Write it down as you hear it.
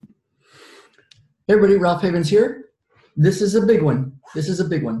Hey everybody, Ralph Havens here. This is a big one. This is a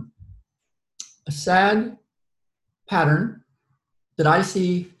big one. A sad pattern that I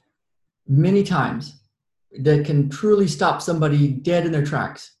see many times that can truly stop somebody dead in their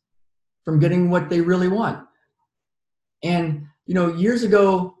tracks from getting what they really want. And, years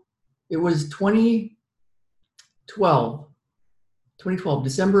ago, it was 2012,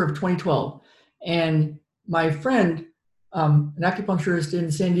 December of 2012. And my friend, an acupuncturist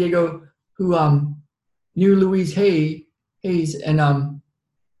in San Diego who knew Louise Hayes and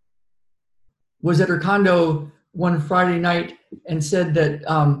was at her condo one Friday night and said that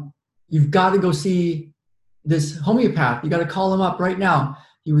you've got to go see this homeopath. You got to call him up right now.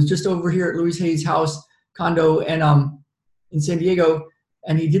 He was just over here at Louise Hayes' house condo and in San Diego,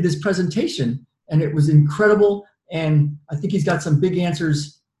 and he did this presentation, and it was incredible. And I think he's got some big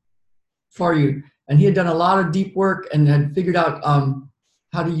answers for you. And he had done a lot of deep work and had figured out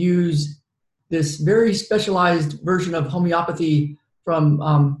how to use this very specialized version of homeopathy from,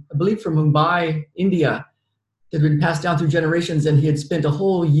 I believe, from Mumbai, India, that had been passed down through generations. And he had spent a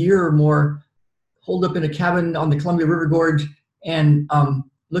whole year or more holed up in a cabin on the Columbia River Gorge and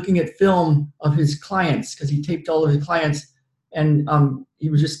looking at film of his clients, because he taped all of his clients. And he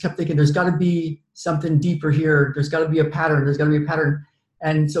was just kept thinking, there's got to be something deeper here. There's got to be a pattern. There's got to be a pattern.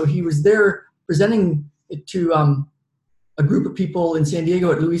 And so he was there presenting it to a group of people in San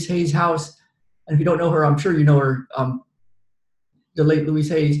Diego at Louise Hayes' house. And if you don't know her, I'm sure you know her, the late Louise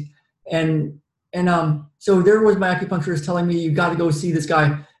Hayes. And so there was my acupuncturist telling me, you got to go see this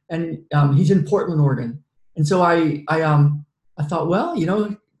guy. And he's in Portland, Oregon. And so I thought, well,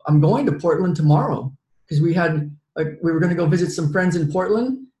 I'm going to Portland tomorrow, because we were going to go visit some friends in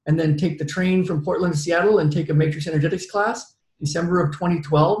Portland and then take the train from Portland to Seattle and take a matrix energetics class, December of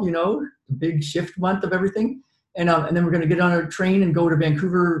 2012, the big shift month of everything. And then we're going to get on a train and go to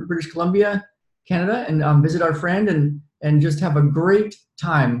Vancouver, British Columbia, Canada, and visit our friend and just have a great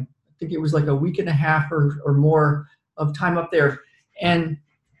time. I think it was like a week and a half or more of time up there. And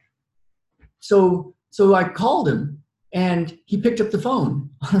so I called him, and he picked up the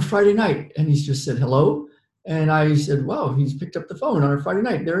phone on a Friday night, and he's just said, hello. And I said, wow, he's picked up the phone on a Friday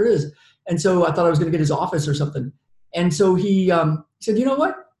night. There it is. And so I thought I was going to get his office or something. And so he said, you know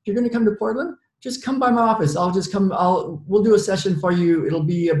what? If you're going to come to Portland, just come by my office. I'll just come. We'll do a session for you. It'll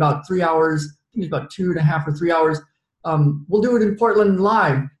be about 3 hours. I think it's about 2.5 or 3 hours. We'll do it in Portland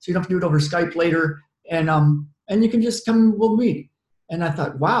live, so you don't have to do it over Skype later. And you can just come. We'll meet. And I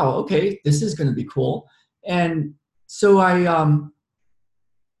thought, wow, okay, this is going to be cool. And so I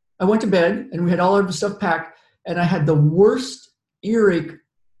went to bed, and we had all our stuff packed, and I had the worst earache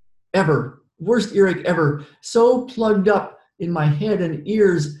ever. So plugged up in my head and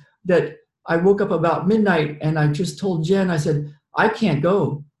ears that I woke up about midnight, and I just told Jen, I said, I can't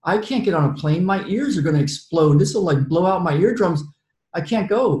go. I can't get on a plane. My ears are going to explode. This will blow out my eardrums. I can't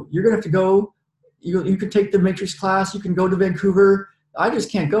go. You're going to have to go. You could take the matrix class. You can go to Vancouver. I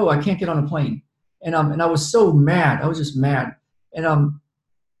just can't go. I can't get on a plane. And I was so mad. I was just mad. And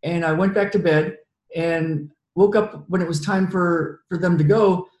I went back to bed and woke up when it was time for them to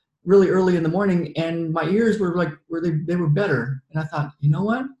go really early in the morning. And my ears were they were better. And I thought, you know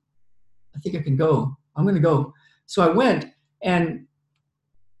what? I think I can go. I'm going to go. So I went, and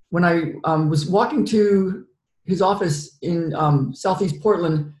when I was walking to his office in Southeast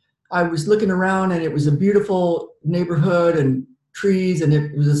Portland, I was looking around, and it was a beautiful neighborhood and trees, and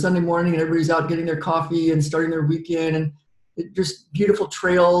it was a Sunday morning, and everybody's out getting their coffee and starting their weekend, and just beautiful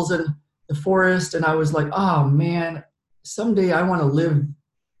trails and the forest. And I was like, oh man, someday I want to live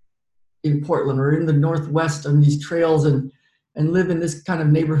in Portland or in the Northwest on these trails and live in this kind of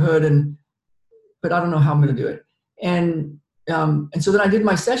neighborhood. But I don't know how I'm going to do it. And so then I did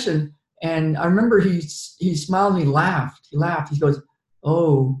my session, and I remember he smiled and he laughed. He goes,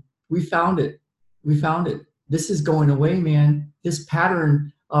 oh, we found it. This is going away, man. This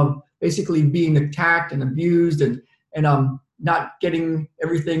pattern of basically being attacked and abused and not getting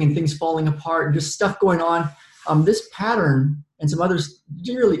everything and things falling apart and just stuff going on. This pattern and some other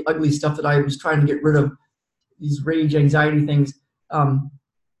really ugly stuff that I was trying to get rid of, these rage, anxiety things.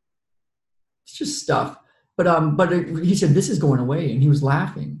 It's just stuff. But he said, this is going away. And he was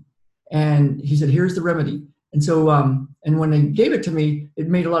laughing. And he said, here's the remedy. And so, and when they gave it to me, it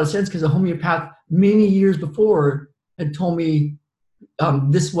made a lot of sense, because a homeopath many years before had told me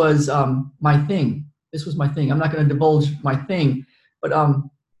this was my thing. This was my thing. I'm not going to divulge my thing, but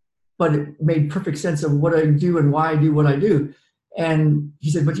it made perfect sense of what I do and why I do what I do. And he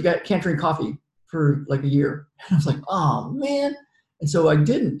said, but can't drink coffee for like a year. And I was like, oh man. And so I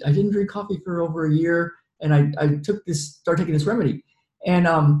didn't drink coffee for over a year. And I started taking this remedy. And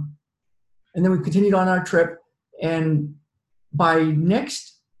and then we continued on our trip. And by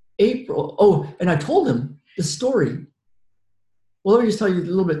next April, oh, and I told him the story. Well, let me just tell you a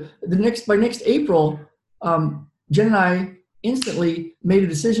little bit. By next April, Jen and I instantly made a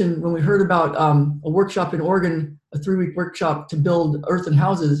decision when we heard about a workshop in Oregon, a 3-week workshop to build earthen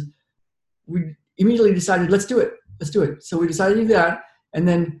houses. We immediately decided, let's do it. Let's do it. So we decided to do that. And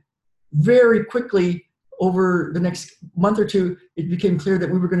then very quickly, over the next month or two, it became clear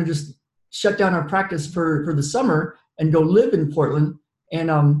that we were going to just shut down our practice for the summer and go live in Portland and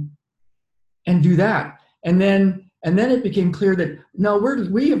do that. And then it became clear that no,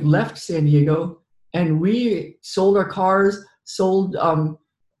 we have left San Diego, and we sold our cars, sold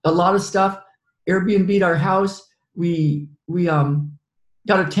a lot of stuff, Airbnb'd our house. We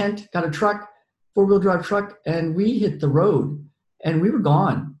got a tent, got a truck, 4-wheel drive truck, and we hit the road, and we were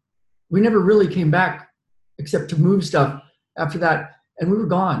gone. We never really came back except to move stuff after that, and we were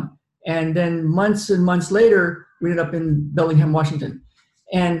gone. And then months and months later, we ended up in Bellingham, Washington.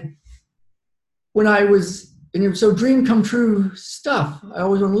 And when I was, so dream come true stuff, I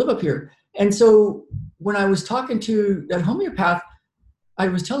always want to live up here. And so when I was talking to that homeopath, I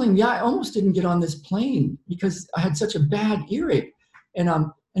was telling him, yeah, I almost didn't get on this plane because I had such a bad earache. And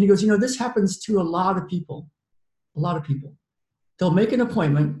he goes, this happens to a lot of people. A lot of people. They'll make an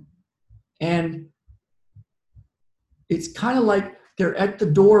appointment, and it's kind of like they're at the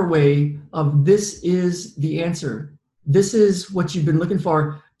doorway of, this is the answer. This is what you've been looking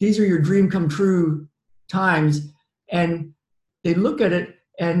for. These are your dream come true times. And they look at it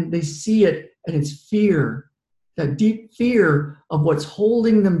and they see it, and it's fear, that deep fear of what's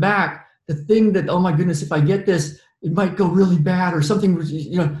holding them back. The thing that, oh my goodness, if I get this, it might go really bad, or something,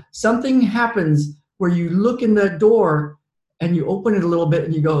 something happens where you look in that door and you open it a little bit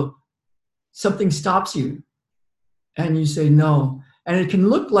and you go, something stops you and you say no. And it can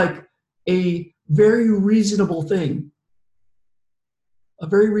look like a very reasonable thing. A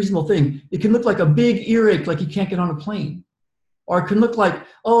very reasonable thing. It can look like a big earache, like you can't get on a plane. Or it can look like,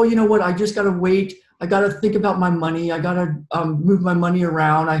 oh, you know what, I just got to wait. I got to think about my money. I got to move my money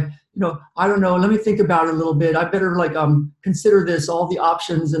around. I don't know. Let me think about it a little bit. I better consider this, all the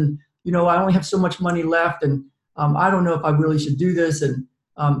options. And, I only have so much money left. And I don't know if I really should do this. And,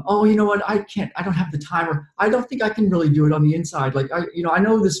 oh, you know what, I don't have the time, or I don't think I can really do it on the inside. I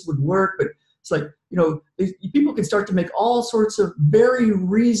know this would work, but it's like, people can start to make all sorts of very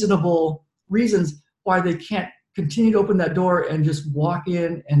reasonable reasons why they can't continue to open that door and just walk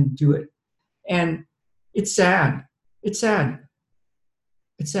in and do it. And it's sad. It's sad.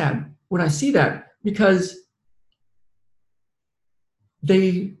 It's sad when I see that, because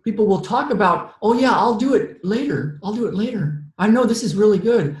people will talk about, oh yeah, I'll do it later. I'll do it later. I know this is really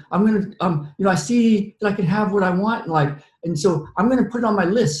good. I'm going to, I see that I can have what I want in life. And so I'm going to put it on my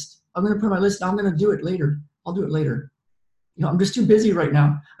list. I'm going to put it on my list, and I'm going to do it later. I'll do it later. I'm just too busy right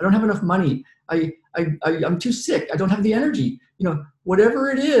now. I don't have enough money. I'm too sick. I don't have the energy. Whatever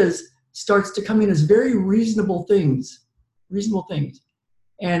it is starts to come in as very reasonable things.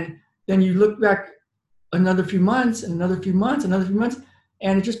 And then you look back another few months and another few months,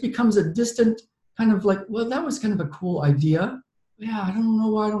 and it just becomes a distant kind of like, well, that was kind of a cool idea. Yeah, I don't know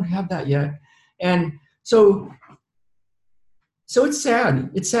why I don't have that yet. And so it's sad.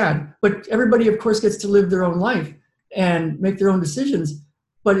 It's sad. But everybody, of course, gets to live their own life and make their own decisions.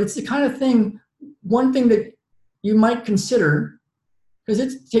 But it's the kind of thing, one thing that you might consider, because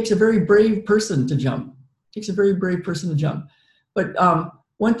it takes a very brave person to jump. But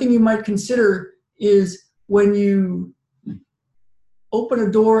one thing you might consider is when you open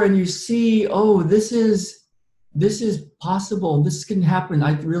a door and you see, oh, this is possible. This can happen.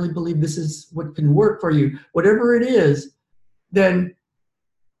 I really believe this is what can work for you. Whatever it is, then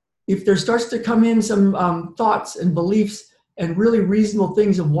if there starts to come in some thoughts and beliefs and really reasonable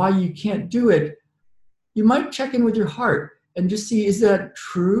things of why you can't do it, you might check in with your heart and just see, is that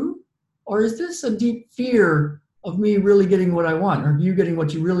true? Or is this a deep fear of me really getting what I want, or you getting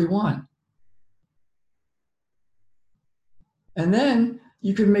what you really want? And then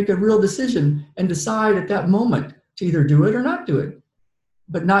you can make a real decision and decide at that moment to either do it or not do it.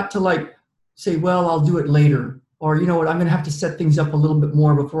 But not to say, well, I'll do it later. Or, you know what, I'm going to have to set things up a little bit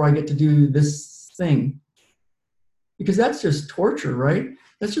more before I get to do this thing. Because that's just torture, right?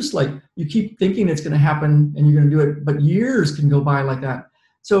 That's just like you keep thinking it's going to happen and you're going to do it, but years can go by like that.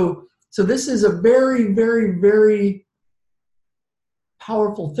 So this is a very, very, very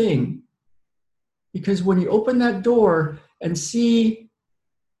powerful thing. Because when you open that door and see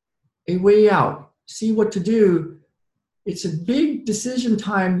a way out, see what to do, it's a big decision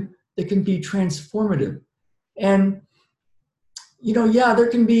time that can be transformative. And, there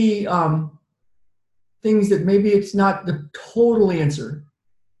can be things that maybe it's not the total answer.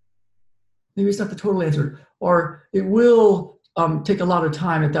 Maybe it's not the total answer, or it will take a lot of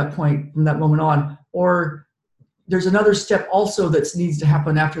time at that point from that moment on, or there's another step also that needs to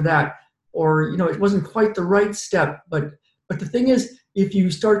happen after that, or it wasn't quite the right step. But the thing is, if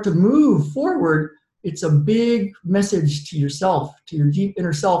you start to move forward, it's a big message to yourself, to your deep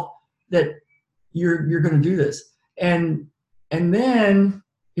inner self, that you're going to do this, and then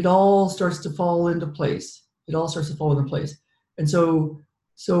it all starts to fall into place. It all starts to fall into place, and so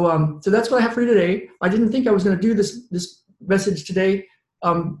that's what I have for you today. I didn't think I was going to do this message today.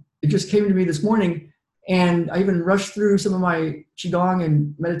 It just came to me this morning, and I even rushed through some of my qigong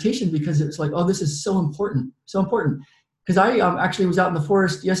and meditation because it was like, oh, this is so important, so important. Because I actually was out in the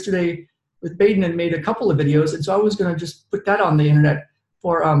forest yesterday with Baden and made a couple of videos, and so I was going to just put that on the internet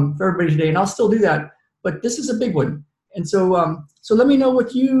for everybody today, and I'll still do that. But this is a big one, and so let me know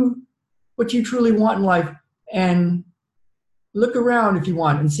what you truly want in life, and look around if you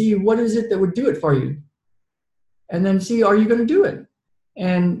want and see what is it that would do it for you, and then see, are you going to do it,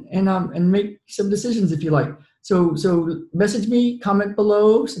 and make some decisions if you like. So message me, comment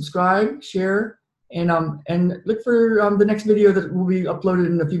below, subscribe, share, and look for the next video that will be uploaded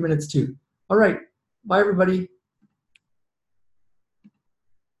in a few minutes too. All right, bye everybody.